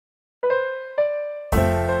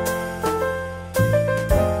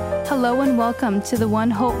Hello and welcome to the One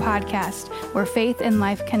Hope podcast, where faith and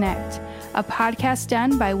life connect. A podcast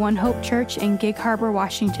done by One Hope Church in Gig Harbor,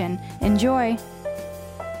 Washington. Enjoy.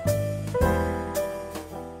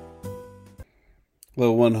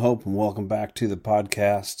 Hello, One Hope, and welcome back to the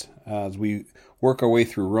podcast as we work our way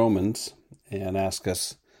through Romans and ask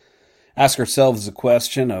ourselves the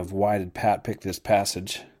question of why did Pat pick this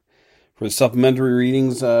passage for the supplementary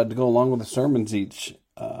readings to go along with the sermons each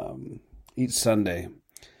Sunday.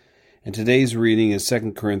 And today's reading is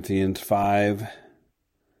 2 Corinthians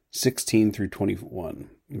 5:16 through 21.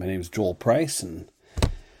 My name is Joel Price, and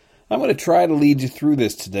I'm going to try to lead you through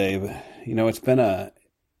this today. But, it's been a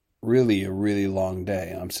really long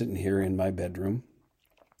day. I'm sitting here in my bedroom.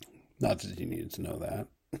 Not that you needed to know that.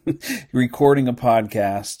 Recording a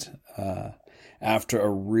podcast after a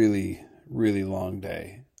really long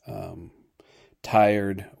day.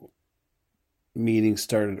 Tired. Meeting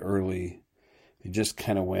started early. It just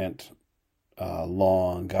kind of went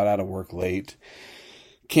long. Got out of work late.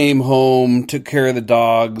 Came home, took care of the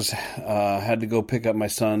dogs. Had to go pick up my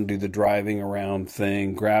son, do the driving around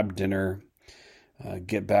thing, grab dinner,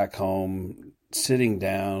 get back home, sitting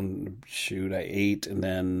down. I ate, and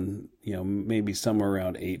then maybe somewhere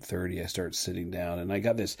around 8:30, I start sitting down, and I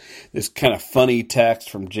got this kind of funny text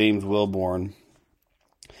from James Wilborn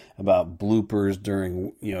about bloopers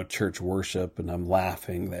during, church worship, and I'm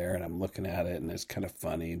laughing there, and I'm looking at it, and it's kind of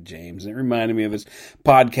funny, James. And it reminded me of his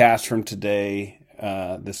podcast from today,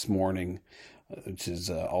 this morning, which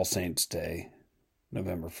is All Saints Day,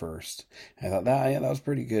 November 1st. I thought, that was a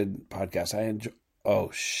pretty good podcast.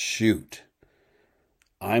 Oh, shoot.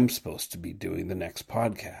 I'm supposed to be doing the next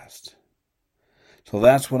podcast. So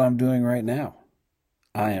that's what I'm doing right now.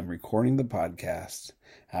 I am recording the podcast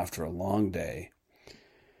after a long day.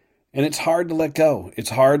 And it's hard to let go.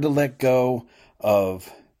 It's hard to let go of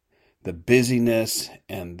the busyness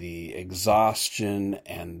and the exhaustion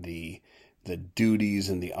and the duties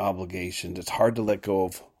and the obligations. It's hard to let go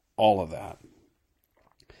of all of that.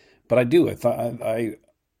 But I do. I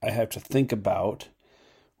have to think about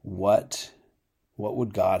what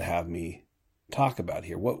would God have me talk about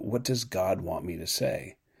here? What does God want me to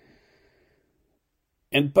say?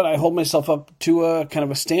 But I hold myself up to a kind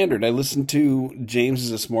of a standard. I listened to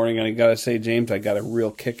James's this morning, and I got to say, James, I got a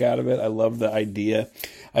real kick out of it. I love the idea.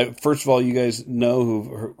 First of all, you guys know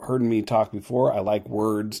who've heard me talk before, I like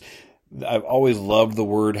words. I've always loved the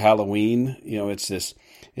word Halloween. It's this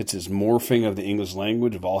morphing of the English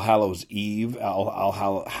language of All Hallows Eve,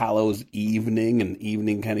 All Hallows Evening, and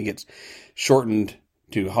evening kind of gets shortened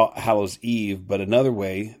to Hallows Eve. But another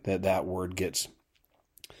way that word gets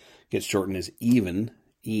shortened is even.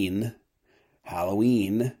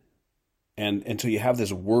 Halloween, and so you have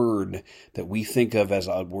this word that we think of as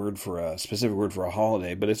a specific word for a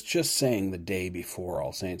holiday, but it's just saying the day before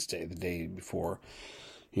All Saints Day, the day before,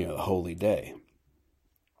 the holy day.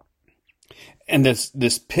 And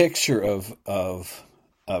this picture of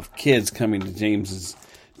kids coming to James's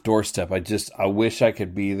doorstep, I wish I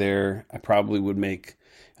could be there. I probably would make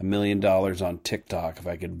 $1 million on TikTok if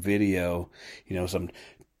I could video, some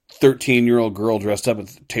 13-year-old girl dressed up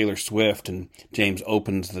as Taylor Swift, and James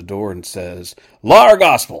opens the door and says, "Law or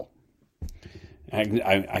gospel?"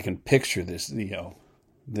 I can picture this,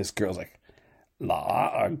 this girl's like,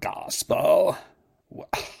 "Law or gospel?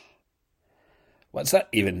 What's that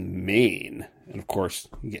even mean?" And of course,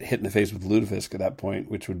 you get hit in the face with Lelvis at that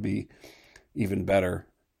point, which would be even better.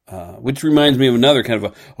 Which reminds me of another kind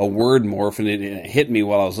of a word morph, and it hit me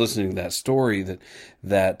while I was listening to that story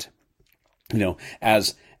that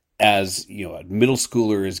as a middle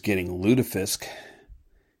schooler is getting lutefisk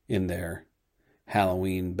in their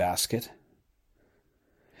Halloween basket,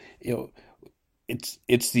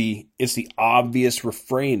 it's the obvious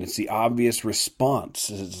refrain, it's the obvious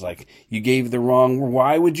response. It's like, you gave the wrong.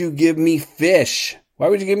 Why would you give me fish? Why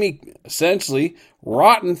would you give me essentially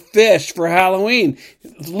rotten fish for Halloween?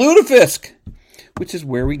 It's lutefisk, which is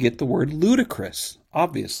where we get the word ludicrous,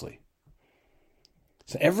 obviously.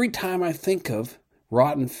 So every time I think of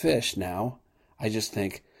rotten fish now, I just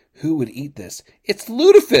think, who would eat this? It's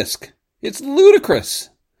lutefisk. It's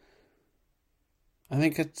ludicrous. I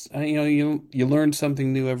think it's, you learn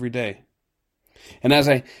something new every day. And as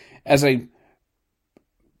I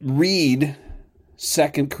read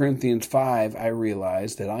 2 Corinthians 5, I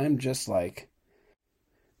realize that I'm just like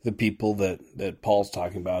the people that Paul's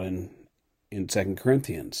talking about in 2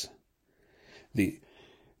 Corinthians.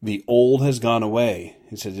 The old has gone away.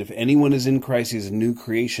 He says, if anyone is in Christ, he's a new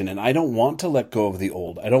creation. And I don't want to let go of the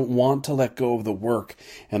old. I don't want to let go of the work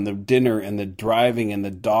and the dinner and the driving and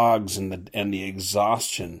the dogs and the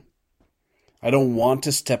exhaustion. I don't want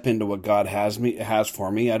to step into what God has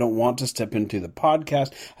for me. I don't want to step into the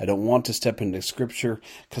podcast. I don't want to step into Scripture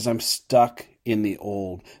because I'm stuck in the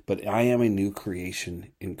old. But I am a new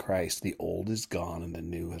creation in Christ. The old is gone and the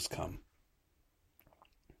new has come.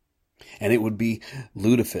 And it would be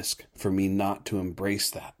ludicrous for me not to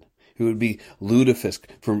embrace that. It would be ludicrous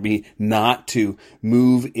for me not to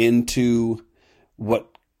move into what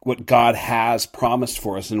God has promised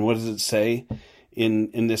for us. And what does it say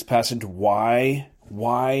in this passage? Why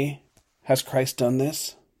has Christ done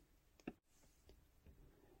this?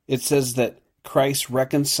 It says that Christ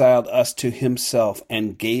reconciled us to himself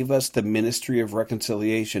and gave us the ministry of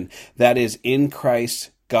reconciliation. That is, in Christ,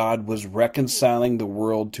 God was reconciling the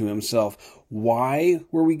world to himself. Why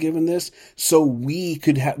were we given this? So we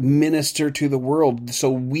could minister to the world, so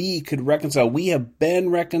we could reconcile. We have been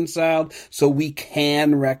reconciled, so we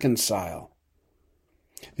can reconcile.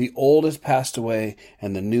 The old has passed away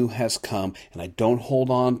and the new has come, and I don't hold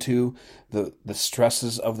on to the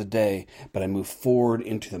stresses of the day, but I move forward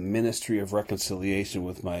into the ministry of reconciliation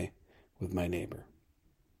with my neighbor.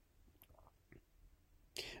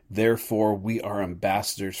 Therefore, we are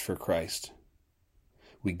ambassadors for Christ.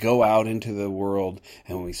 We go out into the world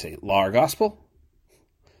and we say, law or gospel?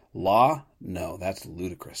 Law? No, that's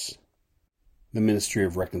ludicrous. The ministry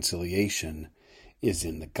of reconciliation is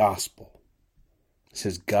in the gospel. It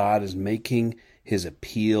says God is making his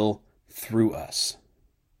appeal through us.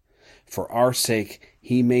 For our sake,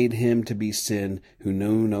 he made him to be sin who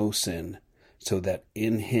knew no sin, so that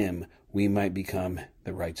in him we might become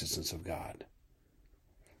the righteousness of God.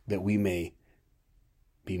 That we may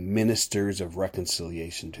be ministers of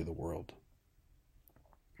reconciliation to the world.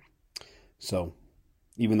 So,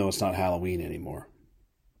 even though it's not Halloween anymore,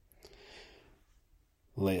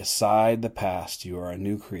 lay aside the past. You are a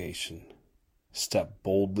new creation. Step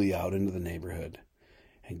boldly out into the neighborhood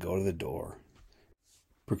and go to the door,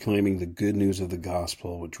 proclaiming the good news of the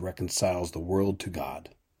gospel which reconciles the world to God.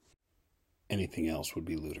 Anything else would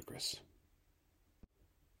be ludicrous.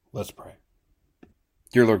 Let's pray.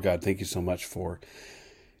 Dear Lord God, thank you so much for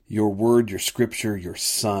your word, your scripture, your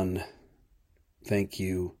Son. Thank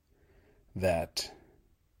you that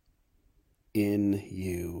in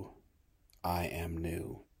you I am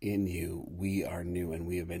new. In you we are new, and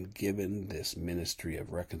we have been given this ministry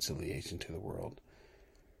of reconciliation to the world.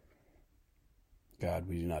 God,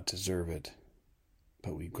 we do not deserve it,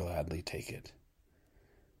 but we gladly take it.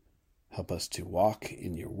 Help us to walk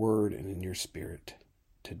in your word and in your spirit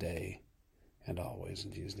today and always.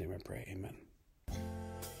 In Jesus' name I pray. Amen.